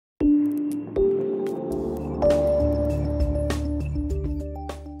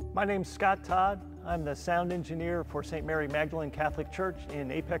My name's Scott Todd. I'm the sound engineer for St. Mary Magdalene Catholic Church in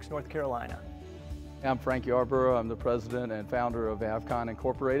Apex, North Carolina. I'm Frank Yarborough. I'm the president and founder of AVCON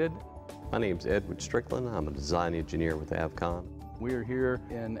Incorporated. My name's Edward Strickland. I'm a design engineer with AVCON. We are here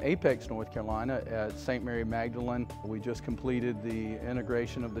in Apex, North Carolina at St. Mary Magdalene. We just completed the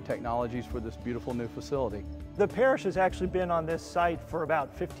integration of the technologies for this beautiful new facility. The parish has actually been on this site for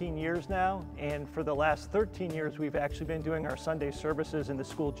about 15 years now, and for the last 13 years we've actually been doing our Sunday services in the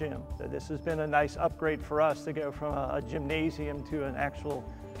school gym. So this has been a nice upgrade for us to go from a gymnasium to an actual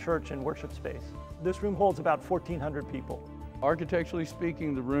church and worship space. This room holds about 1,400 people. Architecturally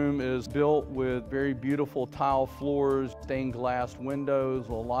speaking, the room is built with very beautiful tile floors, stained glass windows,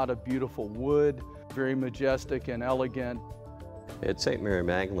 a lot of beautiful wood, very majestic and elegant. At St. Mary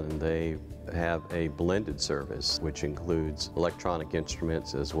Magdalene, they have a blended service, which includes electronic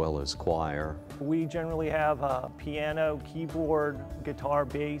instruments as well as choir. We generally have a piano, keyboard, guitar,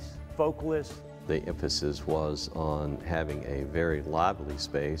 bass, vocalist. The emphasis was on having a very lively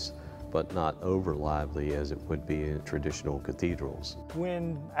space, but not over lively as it would be in traditional cathedrals.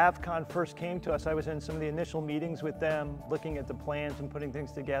 When AVCON first came to us, I was in some of the initial meetings with them, looking at the plans and putting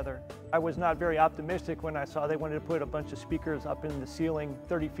things together. I was not very optimistic when I saw they wanted to put a bunch of speakers up in the ceiling,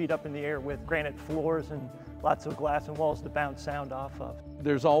 30 feet up in the air with granite floors and lots of glass and walls to bounce sound off of.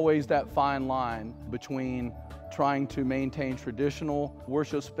 There's always that fine line between trying to maintain traditional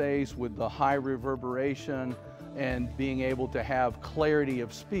worship space with the high reverberation and being able to have clarity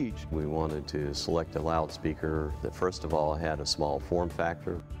of speech. We wanted to select a loudspeaker that first of all had a small form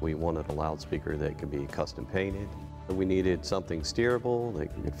factor. We wanted a loudspeaker that could be custom painted. We needed something steerable that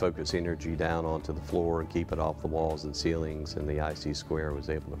could focus energy down onto the floor and keep it off the walls and ceilings, and the IC Square was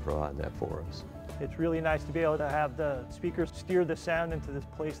able to provide that for us. It's really nice to be able to have the speakers steer the sound into this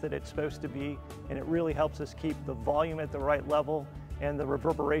place that it's supposed to be, and it really helps us keep the volume at the right level and the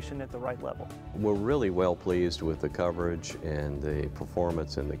reverberation at the right level. We're really well pleased with the coverage and the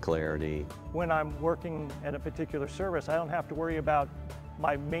performance and the clarity. When I'm working at a particular service, I don't have to worry about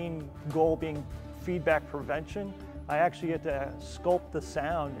my main goal being feedback prevention. I actually get to sculpt the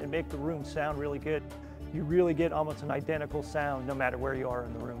sound and make the room sound really good. You really get almost an identical sound no matter where you are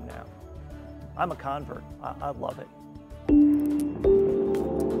in the room now. I'm a convert. I love it.